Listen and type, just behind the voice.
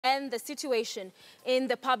And the situation in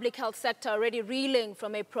the public health sector, already reeling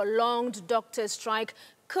from a prolonged doctor's strike,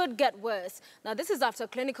 could get worse. Now, this is after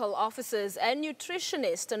clinical officers and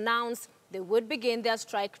nutritionists announced they would begin their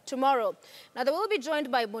strike tomorrow. Now, they will be joined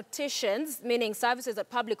by morticians, meaning services at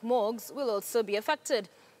public morgues will also be affected.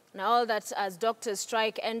 Now, all that as doctors'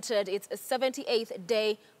 strike entered its 78th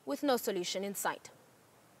day with no solution in sight.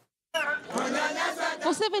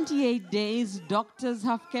 For 78 days, doctors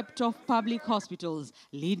have kept off public hospitals,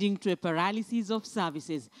 leading to a paralysis of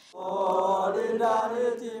services.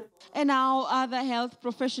 And now other health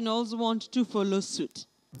professionals want to follow suit.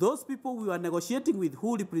 Those people we were negotiating with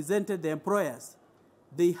who represented the employers,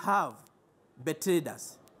 they have betrayed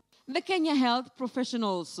us. The Kenya Health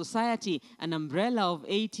Professionals Society, an umbrella of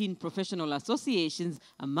 18 professional associations,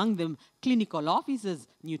 among them clinical officers,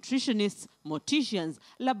 nutritionists, morticians,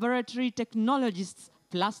 laboratory technologists,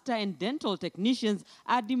 plaster and dental technicians,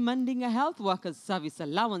 are demanding a health workers' service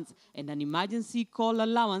allowance and an emergency call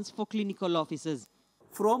allowance for clinical officers.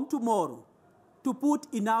 From tomorrow, to put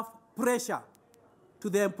enough pressure to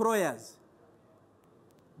the employers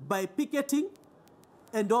by picketing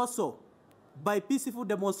and also by peaceful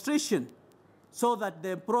demonstration so that the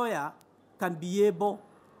employer can be able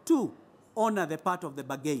to honor the part of the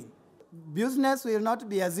bargain. Business will not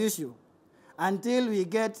be as usual until we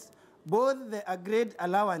get both the agreed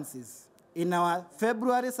allowances in our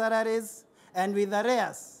February salaries and with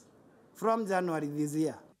arrears from January this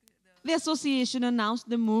year. The association announced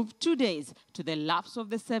the move 2 days to the lapse of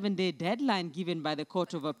the 7-day deadline given by the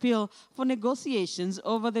Court of Appeal for negotiations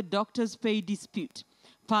over the doctors' pay dispute.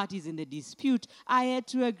 Parties in the dispute are yet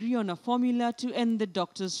to agree on a formula to end the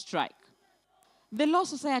doctors' strike. The Law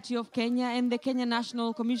Society of Kenya and the Kenya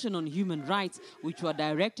National Commission on Human Rights, which were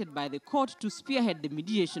directed by the court to spearhead the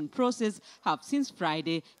mediation process, have since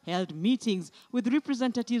Friday held meetings with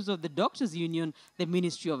representatives of the Doctors' Union, the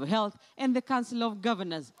Ministry of Health, and the Council of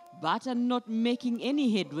Governors, but are not making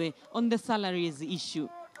any headway on the salaries issue.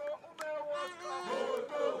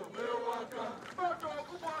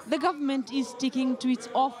 The government is sticking to its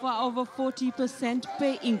offer of a 40%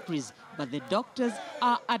 pay increase, but the doctors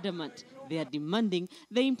are adamant. They are demanding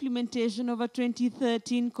the implementation of a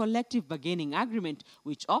 2013 collective bargaining agreement,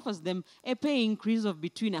 which offers them a pay increase of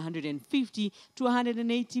between 150 to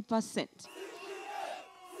 180%.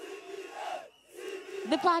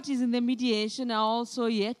 The parties in the mediation are also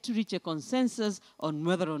yet to reach a consensus on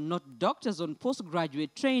whether or not doctors on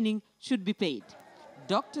postgraduate training should be paid.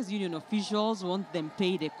 Doctors' union officials want them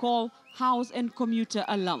paid a call, house and commuter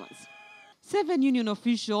allowance. 7 union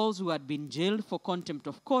officials who had been jailed for contempt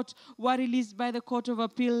of court were released by the Court of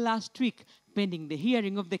Appeal last week, pending the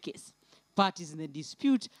hearing of the case. Parties in the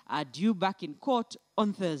dispute are due back in court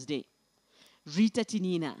on Thursday. Rita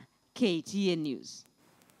Tinina, KTN News.